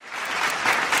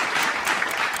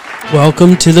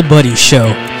Welcome to the Buddy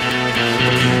Show.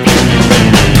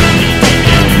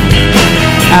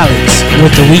 Alex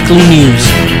with the weekly news.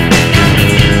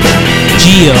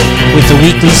 Gio with the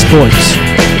weekly sports.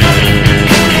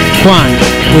 Juan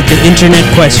with the internet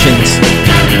questions.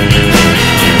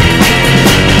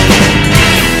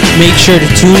 Make sure to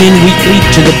tune in weekly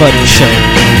to the Buddy Show.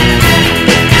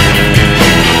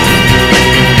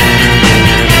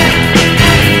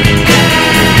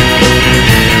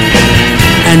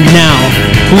 And now,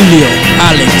 Julio,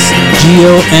 Alex,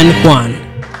 Gio, and Juan.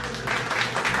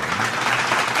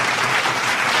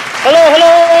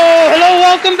 Hello,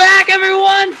 welcome back,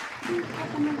 everyone.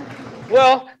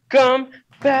 Welcome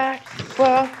back.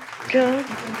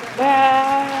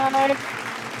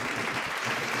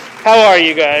 How are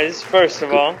you guys, first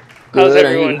of all? How's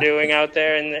everyone doing out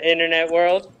there in the internet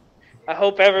world? I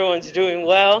hope everyone's doing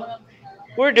well.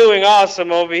 We're doing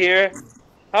awesome over here.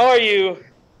 How are you?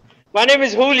 My name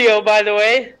is Julio, by the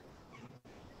way.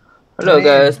 Hello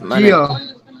guys, my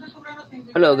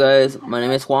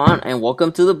name is Juan, and welcome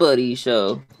to the Buddy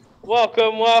Show.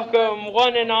 Welcome,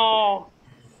 one and all.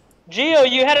 Gio,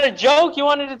 you had a joke you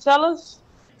wanted to tell us?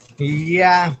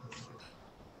 Yeah.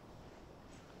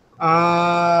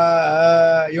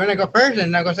 You wanna go first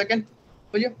and I'll go second?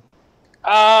 Julio?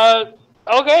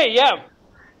 Okay, yeah.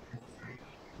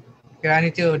 Okay, I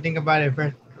need to think about it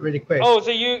first, really quick. Oh,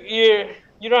 so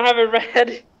you don't have it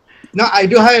ready? No, I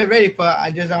do have it ready, but I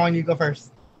just don't want you to go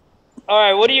first. All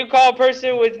right, what do you call a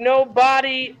person with no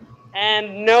body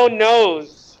and no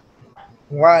nose?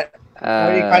 What do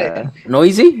you call it?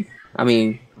 Noisy? I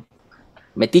mean,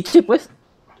 metiche, pues.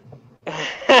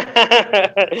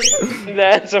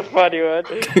 That's a funny one.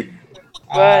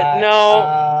 But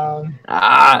no.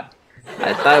 I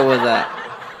thought it was that.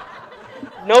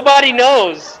 Nobody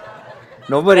knows.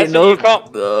 Nobody knows.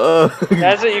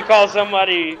 That's what you call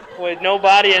somebody with no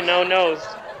body and no nose.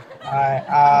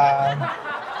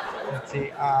 Let's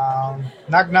see.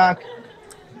 Knock knock.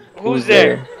 Who's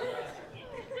there?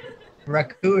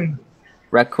 Raccoon.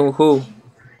 Raccoon who?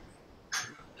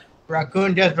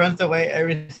 Raccoon just runs away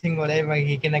every single day when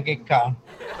he cannot get caught.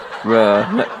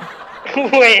 Bruh.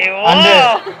 Wait,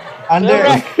 what? The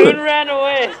raccoon ran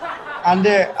away.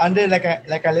 Under like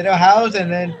a little house,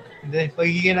 and then when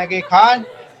he cannot get caught,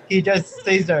 he just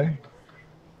stays there.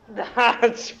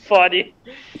 That's funny.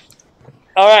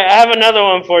 All right, I have another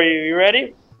one for you. You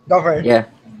ready? Go for it. Yeah,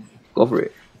 go for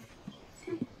it.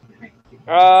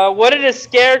 What did a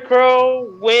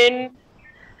scarecrow win?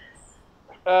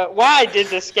 Why did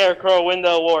the scarecrow win the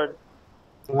award?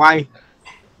 Why?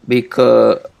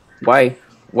 Because why?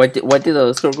 Why did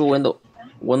the scarecrow win the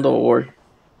award?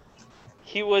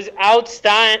 He was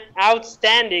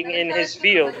outstanding in his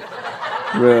field.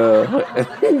 Bruh.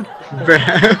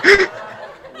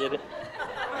 Get it?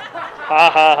 Ha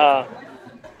ha ha.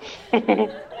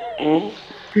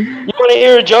 You want to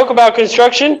hear a joke about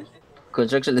construction?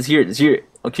 Construction, let's hear it.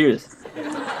 I'm curious.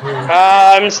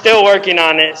 I'm still working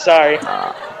on it. Sorry.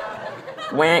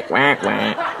 Whack.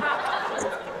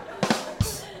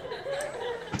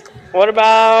 What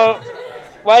about?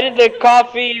 Why did the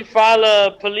coffee file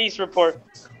a police report?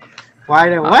 Why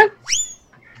the what?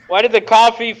 Why did the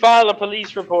coffee file a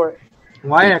police report?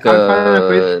 Why the coffee file a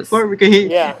police report? Because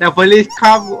the police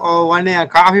cop wanted a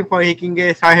coffee before he can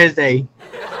start his day.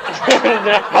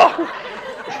 No,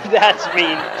 that's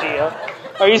mean, Gio.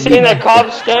 Are you saying that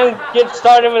cops can't get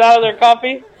started without their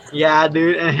coffee? Yeah,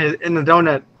 dude, in the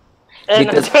donut. In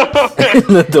the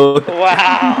donut.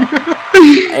 Wow.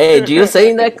 Hey, Gio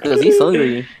saying that because he's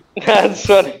hungry. That's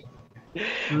funny.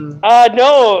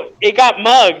 No, it got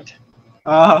mugged.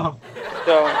 Oh.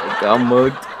 So it got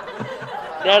mugged.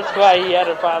 That's why he had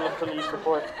to file a police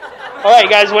report. All right,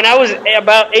 guys. When I was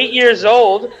about 8 years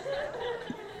old,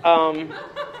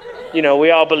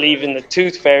 we all believe in the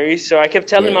tooth fairy. So I kept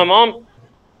telling my mom,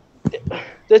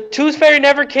 the tooth fairy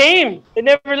never came. It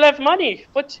never left money.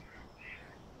 What's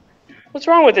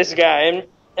wrong with this guy?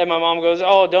 And my mom goes,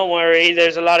 oh, don't worry.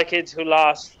 There's a lot of kids who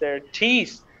lost their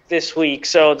teeth this week,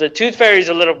 so the tooth fairy's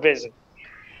a little busy.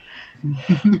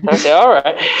 I said, all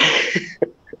right.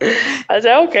 I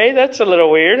said, okay, that's a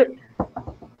little weird.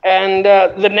 And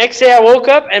the next day I woke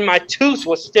up and my tooth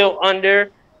was still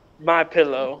under my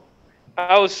pillow.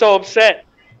 I was so upset.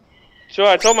 So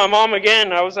I told my mom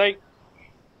again. I was like,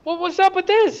 well, what's up with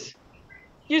this?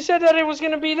 You said that it was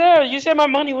going to be there. You said my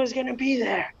money was going to be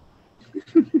there.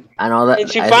 And all that.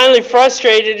 And she finally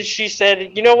frustrated. She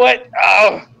said, you know what?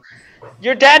 Oh,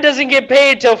 your dad doesn't get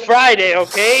paid till Friday,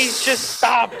 okay? Just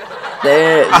stop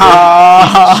There. I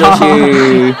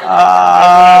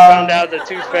found out the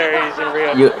Tooth Fairy is in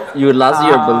real. You lost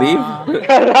your belief.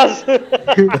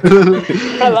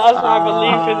 I lost my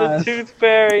belief in the Tooth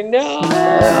Fairy. No.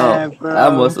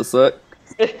 That must have sucked.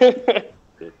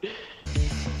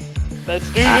 Let's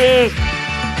do this.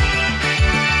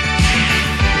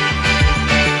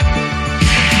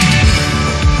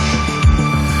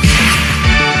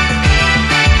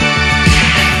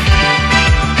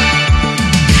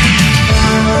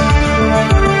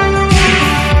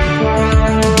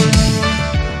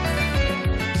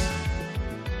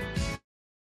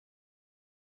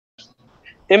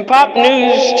 In pop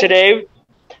news today,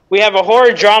 we have a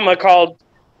horror drama called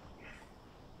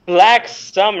Black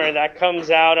Summer that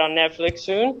comes out on Netflix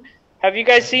soon. Have you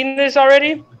guys seen this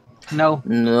already? No,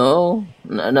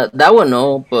 that one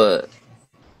no, but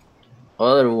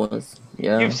other ones,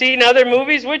 yeah. You've seen other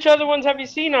movies? Which other ones have you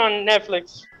seen on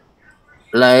Netflix?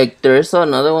 Like there's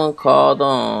another one called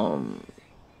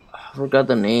I forgot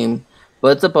the name,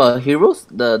 but it's about heroes.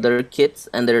 They're kids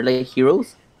and they're like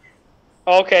heroes.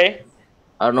 Okay.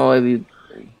 I don't know if you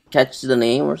catch the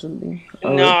name or something.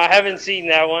 No, I haven't seen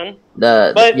that one.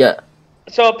 Yeah.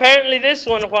 So apparently, this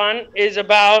one, Juan, is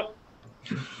about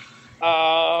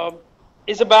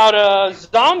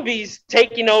zombies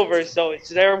taking over. So it's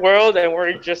their world, and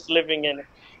we're just living in it.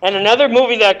 And another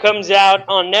movie that comes out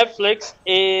on Netflix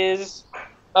is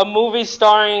a movie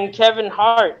starring Kevin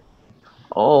Hart.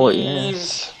 Oh, yeah.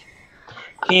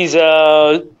 He's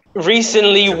a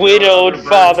recently widowed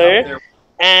father,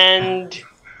 and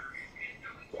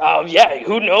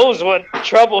who knows what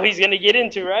trouble he's gonna get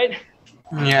into, right?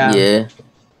 Yeah.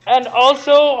 And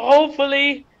also,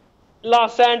 hopefully,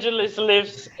 Los Angeles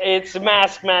lifts its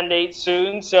mask mandate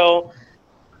soon, so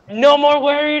no more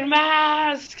wearing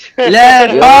masks.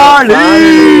 Let's party!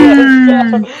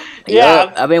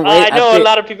 Yeah, I mean, I know a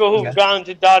lot of people who've gone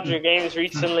to Dodger games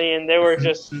recently, and they were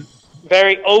just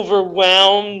very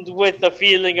overwhelmed with the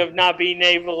feeling of not having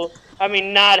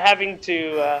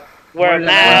to wear a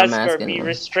mask or be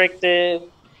restricted.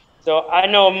 So I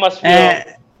know it must feel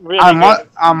really good.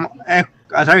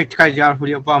 Sorry to cut you off,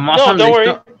 Julio, but No, don't worry.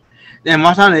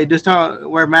 Most of them, they do still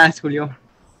wear masks, Julio.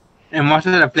 In most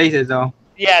of the places, though.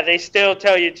 Yeah, they still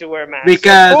tell you to wear masks.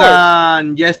 Because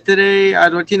yesterday I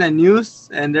was watching the news,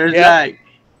 and there's like,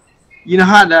 you know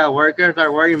how the workers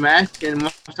are wearing masks, and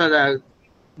most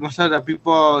of the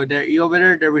people that eat over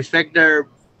there, they respect their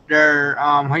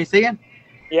how you say it?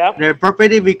 Yeah. Their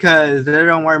property because they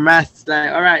don't wear masks.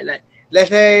 Like, all right, like let's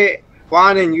say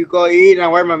Juan and you go eat and I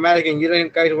wear my mask and you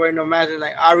don't guys wear no mask.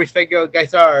 Like I respect your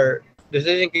guys'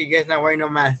 decision. You guys not wearing no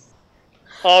mask.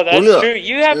 Oh, that's true.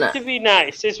 You have to be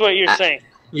nice. Is what you're saying.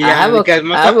 Yeah, because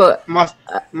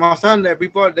most of the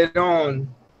people they don't.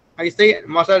 How you say it?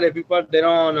 Most of the people they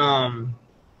don't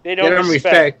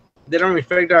respect. They don't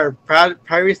respect our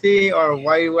privacy or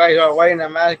why you guys are wearing a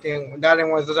mask and the other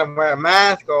one doesn't wear a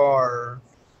mask or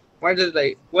what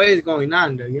is going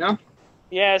on there, you know?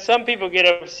 Yeah, some people get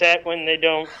upset when they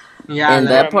don't. Yeah, and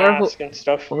that part mask and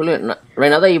stuff. Right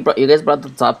now that you guys brought the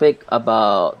topic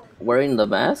about wearing the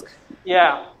mask.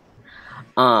 Yeah.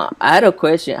 I had a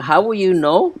question. How will you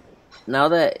know now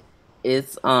that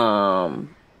it's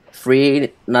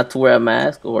free not to wear a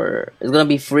mask, or it's gonna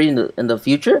be free in the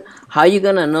future? How are you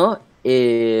gonna know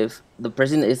if the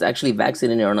person is actually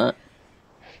vaccinated or not?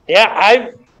 Yeah,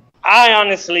 I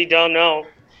honestly don't know.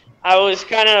 I was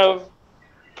kind of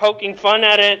poking fun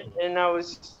at it, and I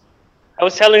was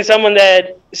telling someone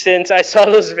that since I saw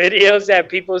those videos that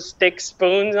people stick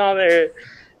spoons on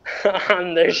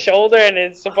their shoulder and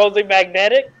it's supposedly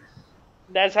magnetic,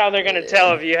 that's how they're gonna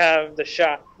tell if you have the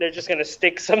shot. They're just gonna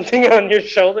stick something on your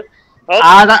shoulder.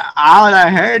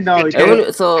 I heard no.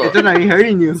 So it's gonna be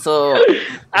hurting you.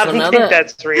 I don't think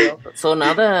that's real. So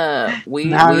now that we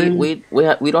don't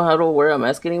have to wear a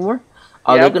mask anymore,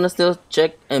 are they gonna still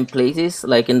check in places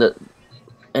like in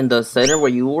the center where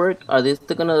you work? Are they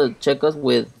still gonna check us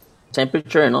with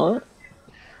temperature and all that?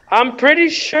 I'm pretty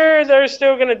sure they're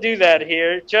still gonna do that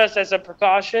here, just as a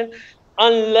precaution,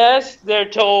 unless they're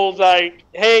told like,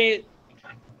 "Hey,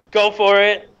 go for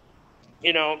it."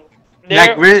 You know, they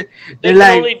can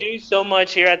only do so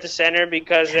much here at the center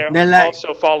because they're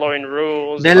also following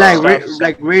rules. They're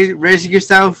risk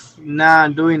yourself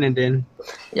not doing it then.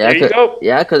 Yeah,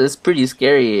 because it's pretty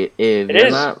scary if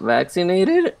you're not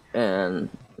vaccinated and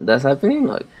that's happening.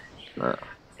 Like,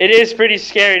 it is pretty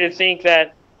scary to think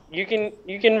that you can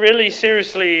really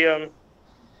seriously,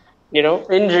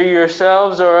 injure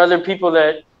yourselves or other people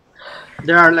that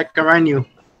are like around you.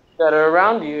 That are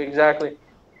around you, exactly.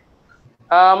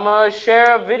 I'm gonna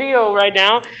share a video right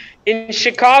now. In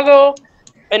Chicago,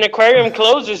 an aquarium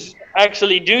closes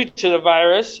actually due to the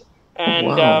virus, and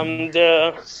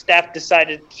the staff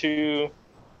decided to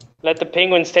let the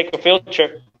Penguins take a field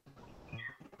trip.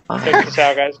 Check this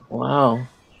out, guys. Wow.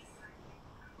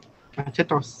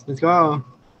 Chetos, let's go.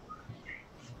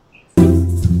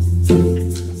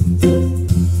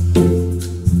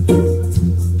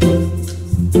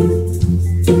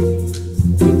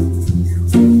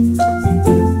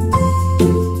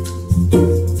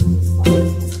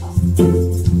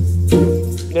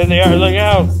 There they are. Look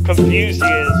how confused he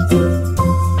is.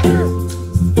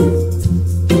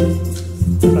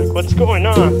 Like, what's going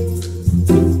on?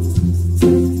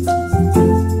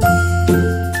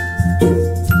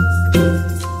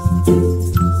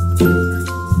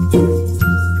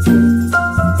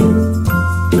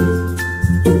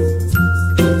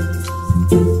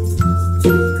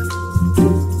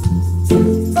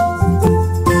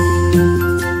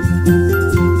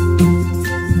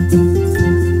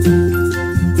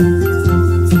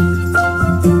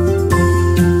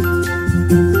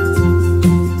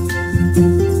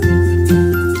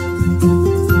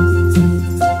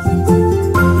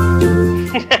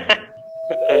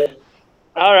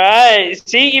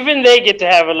 See, even they get to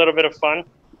have a little bit of fun.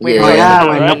 When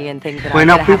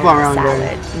no people around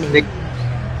there.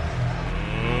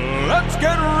 Let's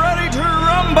get ready to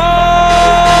rumble!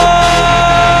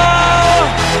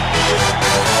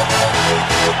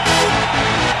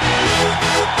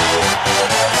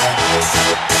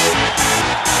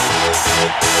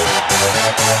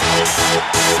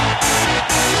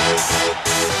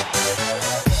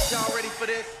 Y'all ready for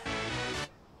this?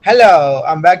 Hello,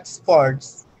 I'm back to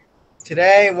sports.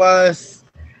 Today was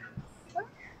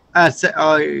a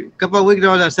couple of weeks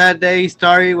ago, a Saturday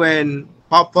story when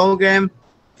Pop Hogan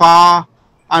fell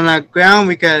on the ground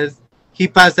because he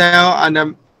passed out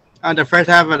on the first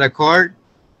half of the court,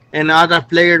 and other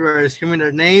players were screaming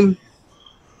their name,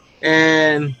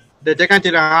 and they took him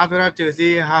to the hospital to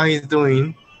see how he's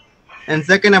doing. And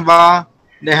second of all,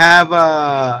 they have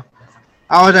a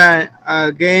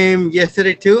game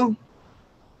yesterday too.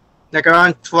 Like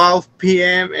around 12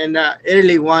 p.m. and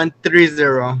Italy won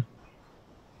 3-0.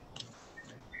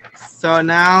 So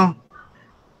now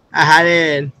I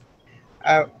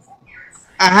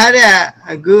had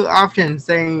a good option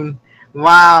saying,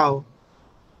 wow,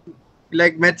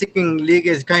 like Mexican League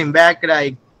is coming back,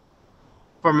 like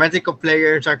for Mexico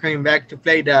players are coming back to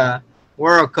play the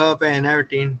World Cup and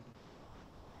everything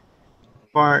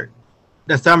for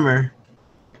the summer.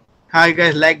 How you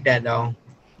guys like that though?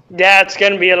 Yeah, it's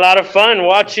going to be a lot of fun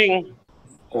watching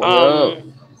the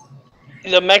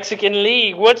Mexican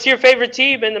League. What's your favorite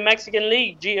team in the Mexican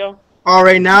League, Gio? Oh,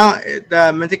 right now,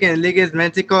 the Mexican League is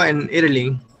Mexico and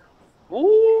Italy.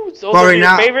 Ooh, those are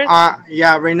your favorites?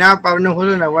 Yeah, right now, Pablo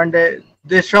Julio won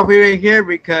this trophy right here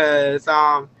because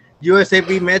USA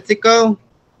beat Mexico.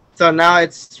 So now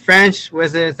it's French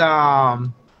versus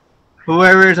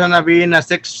whoever's going to be in the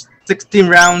 16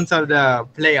 rounds of the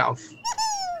playoff.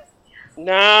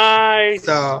 Nice.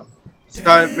 So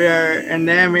and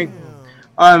then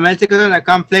Mexico's gonna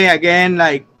come play again,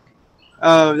 like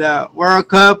the World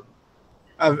Cup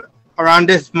around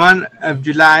this month of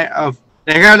July.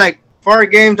 They have like 4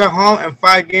 games at home and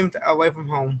 5 games away from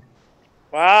home.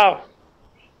 Wow,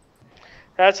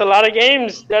 that's a lot of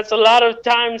games. That's a lot of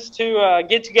times to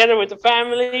get together with the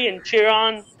family and cheer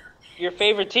on your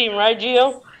favorite team, right,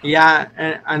 Gio? Yeah,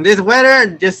 and this weather,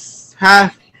 just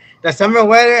have the summer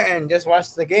weather and just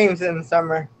watch the games in the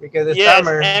summer because it's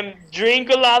summer. And drink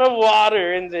a lot of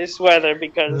water in this weather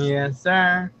because yes,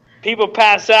 sir. People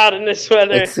pass out in this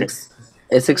weather. It's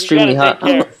extremely hot.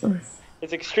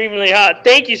 It's extremely hot.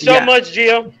 Thank you so much,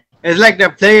 Gio. It's like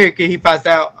the player he passed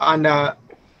out on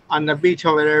the beach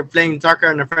over there playing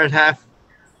soccer in the first half.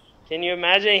 Can you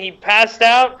imagine? He passed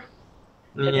out.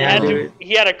 Yeah,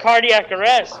 he had a cardiac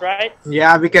arrest, right?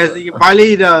 Yeah, because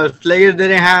probably the players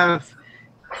didn't have.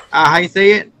 How you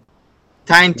say it?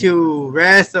 Time to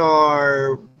rest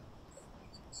or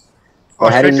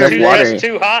had enough water.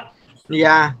 Too hot.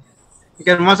 Yeah,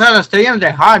 because most of the stadiums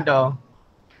they're hot though.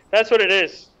 That's what it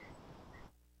is.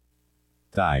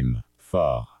 Time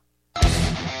for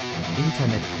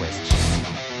Internet question.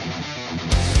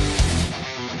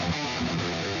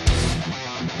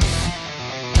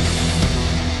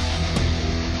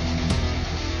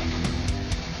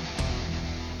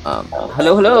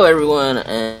 Hello everyone,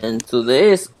 and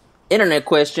today's internet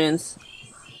questions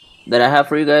that I have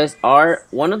for you guys are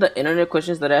one of the internet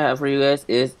questions that I have for you guys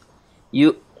is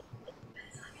you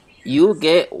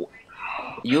get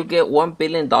 $1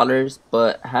 billion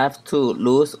but have to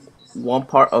lose one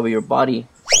part of your body.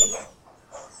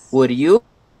 Would you?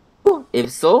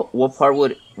 If so, what part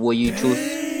would you choose?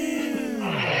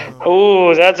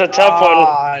 Oh, that's a tough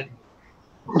one.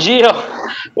 Gio,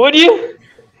 would you?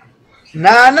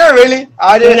 Nah, not really.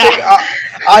 I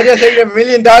just take $1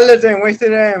 million and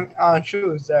wasted them on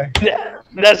shoes. Sorry.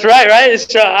 That's right?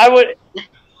 So I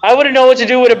wouldn't know what to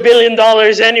do with $1 billion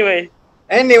anyway.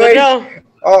 Anyways,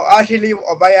 actually,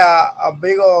 buy a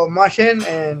big old machine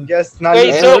and just not.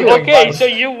 Wait, so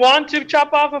you want to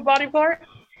chop off a body part?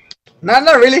 No,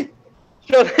 not really.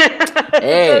 So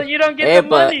you don't get the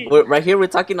money. But right here we're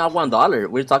talking not $1.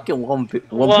 We're talking $1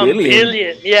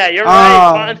 billion. Yeah, you're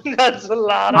right. That's a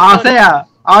lot of money.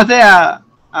 I'll say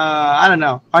I don't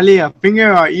know, only a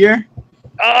finger or ear.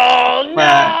 Oh no,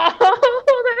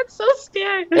 that's so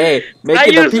scary. Hey, I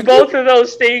use both of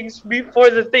those things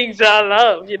before the things I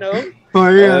love.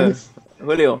 For real.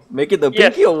 Julio, make it the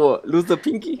pinky or what? Lose the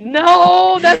pinky?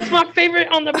 No, that's my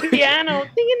favorite on the piano.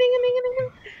 Ding, ding, ding,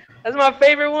 ding. That's my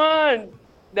favorite one.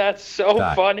 That's so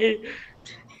funny.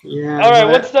 Yeah. All right,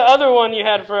 what's the other one you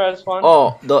had for us, Juan?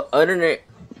 Oh, the other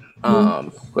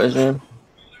question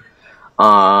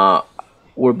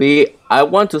would be I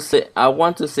want to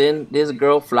send this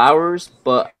girl flowers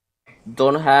but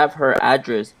don't have her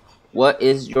address. What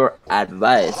is your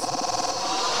advice?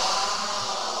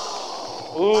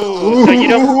 Ooh. So you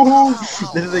don't.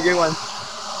 This is a good one.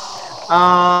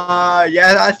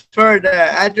 Ask for the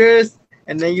address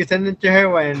and then you send it to her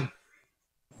when.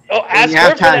 Oh, ask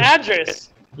her for the address.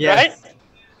 Yes. Right?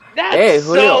 That's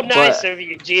so nice of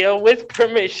you, Gio, with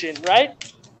permission, right?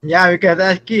 Yeah, because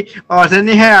that's key. Or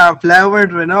sending her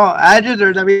flowers with no address,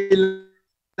 or like,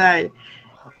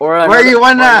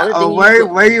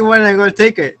 where you wanna go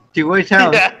take it? To which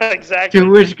house? Yeah, exactly. To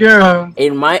which girl?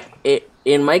 In my case,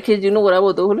 you know what I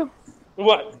would do, Julio?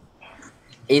 What?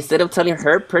 Instead of telling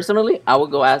her personally, I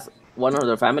would go ask one of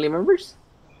the family members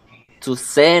to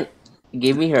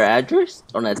give me her address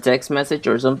on a text message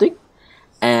or something,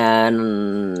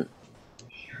 and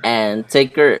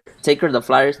take her the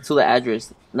flyers to the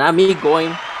address. Not me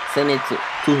send it to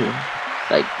her,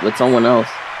 like with someone else.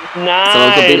 Nice. So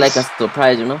it could be like a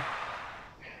surprise,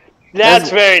 That's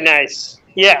very nice.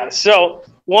 Yeah. So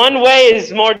one way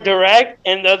is more direct,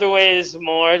 and the other way is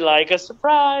more like a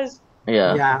surprise.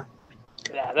 Yeah.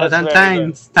 But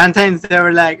sometimes they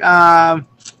were like, why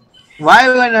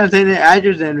we gonna send the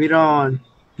address and we don't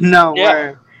know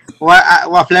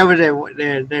what flavor they're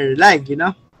like,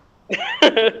 All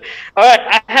right,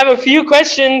 I have a few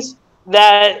questions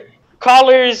that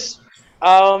callers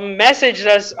messaged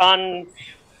us on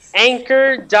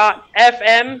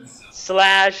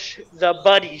anchor.fm/The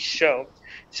Buddy Show.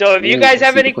 So if you guys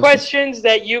have any questions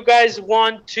that you guys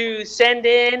want to send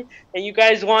in and you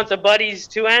guys want the buddies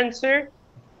to answer,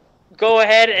 go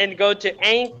ahead and go to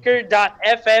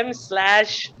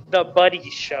anchor.fm/The Buddy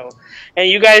Show. And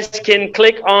you guys can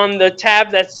click on the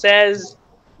tab that says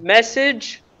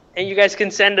message, and you guys can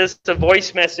send us a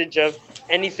voice message of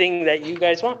anything that you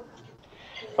guys want.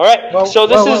 All right. So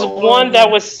this is one that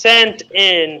was sent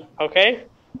in, okay?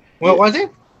 What was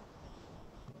it?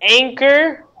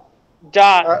 Anchor.fm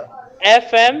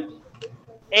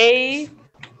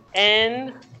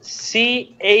ANCHOR.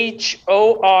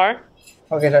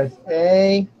 Okay, that's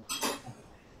A.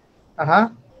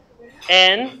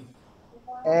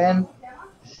 N.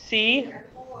 C.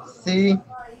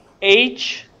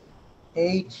 H.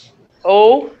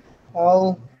 O.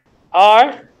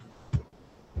 R.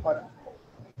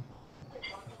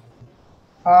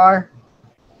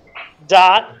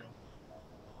 Dot.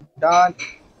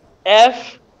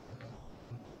 F.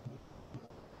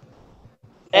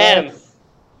 M.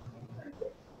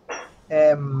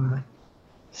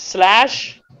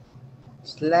 Slash.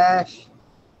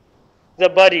 The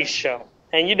Buddy Show.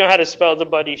 And you know how to spell The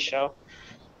Buddy Show.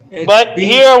 But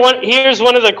here's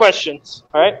one of the questions.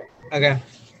 All right. Okay.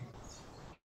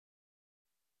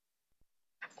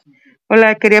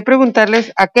 Hola, quería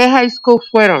preguntarles, ¿a qué high school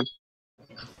fueron?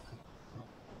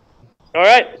 All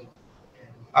right.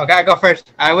 Okay, I go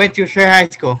first. I went to Sher High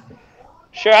School.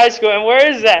 Sher High School. And where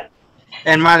is that?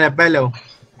 In Montebello.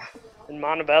 In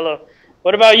Montebello.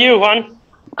 What about you, Juan?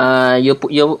 Yo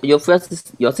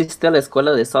asistí a la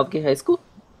escuela de Southgate High School.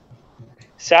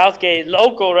 Southgate,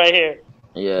 local right here.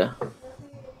 Yeah.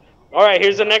 All right,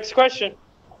 here's the next question.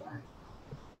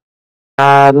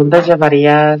 ¿A dónde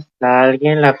llevarías a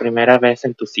alguien la primera vez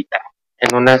en tu cita?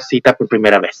 En una cita por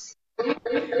primera vez.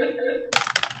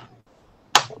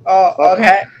 Oh,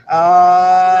 okay.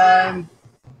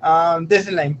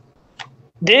 Disneyland.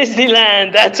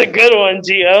 Disneyland, that's a good one,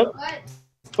 Gio.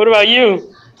 What about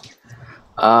you?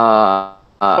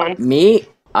 Me,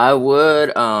 I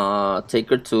would take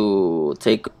her to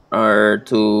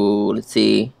let's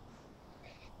see,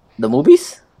 the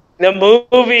movies. The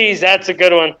movies, that's a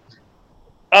good one.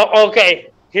 Oh,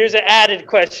 okay. Here's an added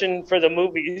question for the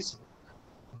movies.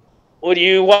 Would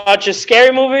you watch a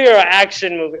scary movie or an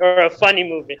action movie or a funny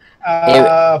movie?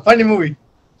 Funny movie.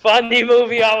 Funny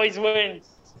movie always wins.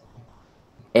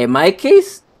 In my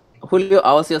case, Julio,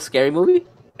 I will see a scary movie.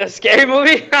 A scary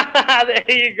movie?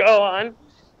 There you go, on.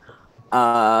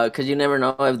 Cause you never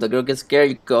know if the girl gets scared,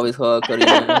 you can always hook her. You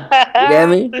get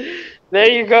me? There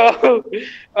you go.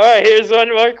 All right, here's one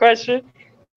more question.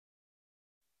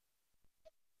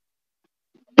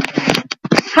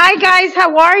 Hi guys,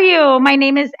 how are you? My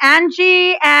name is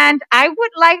Angie, and I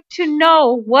would like to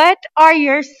know, what are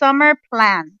your summer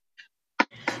plans?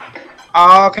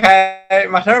 Okay,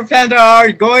 my summer plans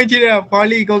are going to the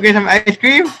party, go get some ice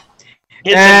cream.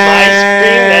 Get some ice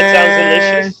cream. That sounds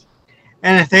delicious.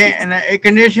 And stay in the air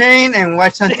conditioning and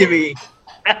watch some TV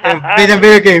and play some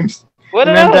video games. What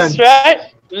else,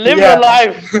 right? Live your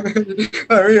life. For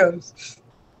real.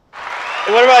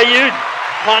 What about you,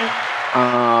 Juan?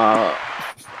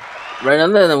 Right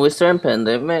under the Western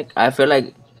pandemic, I feel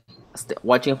like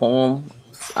watching home,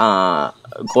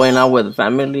 going out with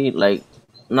family, like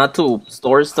not to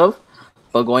store stuff,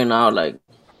 but going out, like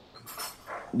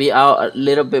be out a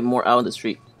little bit more out on the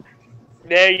street.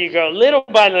 There you go, little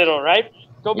by little, right?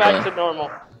 Go back to normal.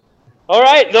 All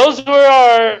right, those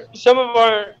were some of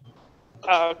our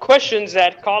questions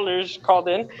that callers called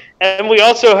in, and we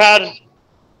also had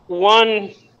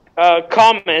one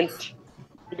comment.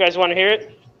 You guys want to hear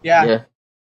it? Yeah.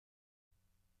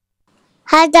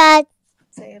 Hi, Dad.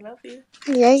 Say I love you.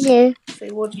 Love you. Say,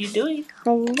 what are you doing?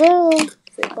 I'm doing.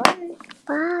 Say bye.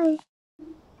 Bye.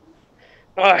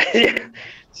 All right.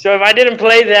 So if I didn't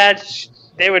play that,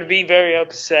 they would be very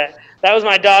upset. That was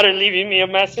my daughter leaving me a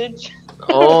message.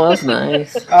 Oh, that's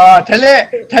nice. Tell her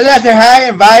to hi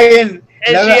and bye. And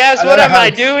she asked, what am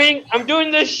I doing? I'm doing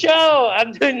this show.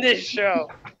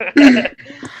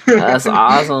 That's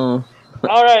awesome.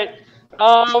 All right.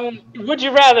 Would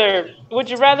you rather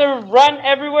run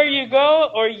everywhere you go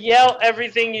or yell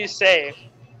everything you say?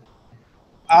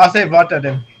 I'll say both of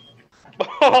them.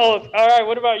 Both. All right.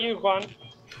 What about you, Juan?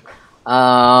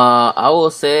 I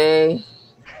will say.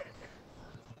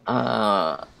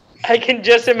 I can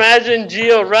just imagine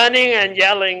Gio running and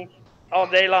yelling all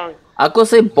day long. I could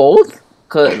say both.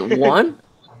 Cause one,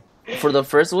 for the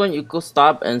first one, you could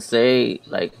stop and say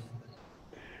like,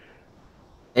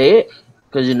 "Hey,"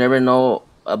 because you never know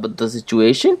about the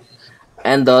situation.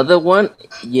 And the other one,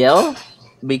 yell,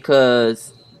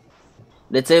 because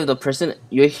let's say if the person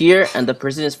you're here and the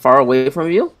person is far away from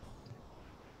you,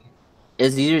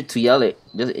 it's easier to yell it.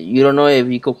 Just, you don't know if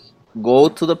you could go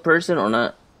to the person or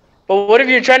not. But what if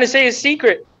you're trying to say a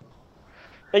secret?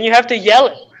 Then you have to yell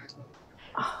it.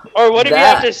 Or what if you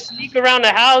have to sneak around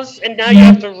the house and now you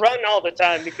have to run all the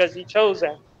time because you chose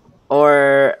that?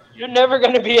 Or you're never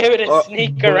going to be able to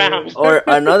sneak around. Or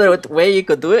another way you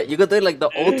could do it like the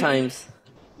old times.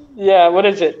 Yeah, what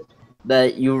is it?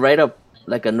 That you write up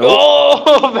like a note.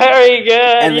 Oh, very good.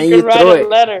 And then you can throw write a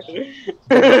letter.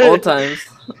 The old times.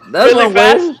 That's really one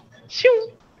fast.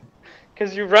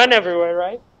 Because you run everywhere,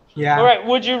 right? Yeah. All right.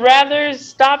 Would you rather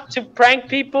stop to prank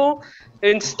people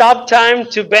and stop time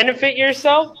to benefit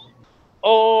yourself,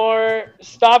 or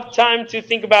stop time to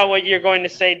think about what you're going to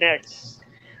say next?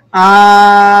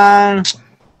 I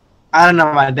don't know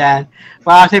about that.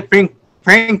 But I'll say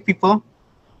prank people.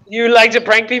 You like to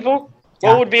prank people? Yeah.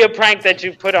 What would be a prank that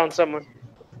you put on someone?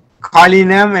 Calling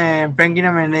them and pranking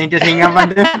them and then just hanging up on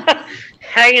them.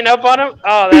 Hanging up on them?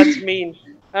 Oh, that's mean.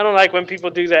 I don't like when people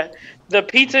do that. The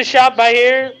pizza shop by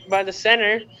here, by the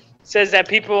center, says that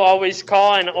people always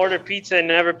call and order pizza and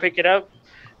never pick it up.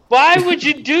 Why would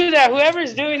you do that?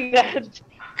 Whoever's doing that,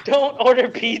 don't order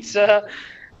pizza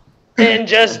and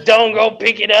just don't go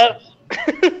pick it up.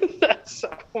 That's so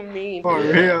mean. For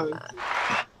real.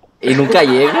 ¿Y nunca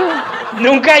llega?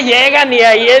 Nunca llega ni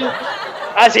ahí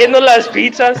haciendo las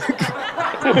pizzas.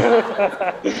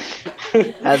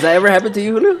 Has that ever happened to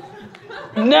you, Julio?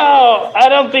 No, I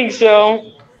don't think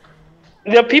so.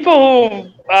 The people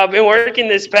who have been working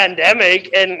this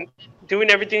pandemic and doing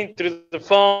everything through the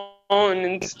phone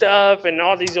and stuff and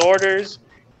all these orders,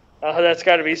 that's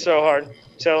got to be so hard.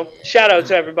 So shout out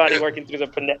to everybody working through the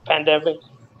pandemic.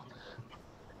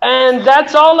 And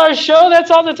that's all our show. That's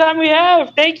all the time we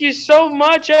have. Thank you so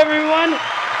much, everyone.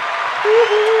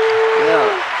 Yeah.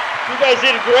 You guys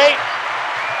did great.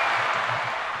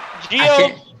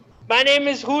 Gio, my name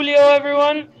is Julio,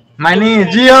 everyone. My name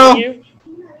is Gio.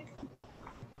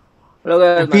 Hello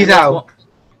guys. Peace out.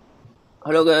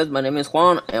 Hello guys, my name is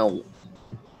Juan. And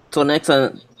till next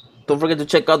time, don't forget to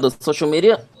check out the social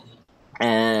media.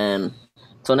 And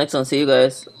till next time, see you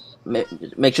guys.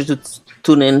 Make sure to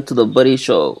tune in to the Buddy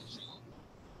Show.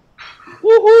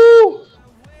 Woohoo!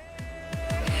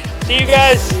 See you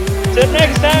guys. Till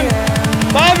next time.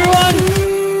 Bye, everyone.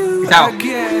 Peace out.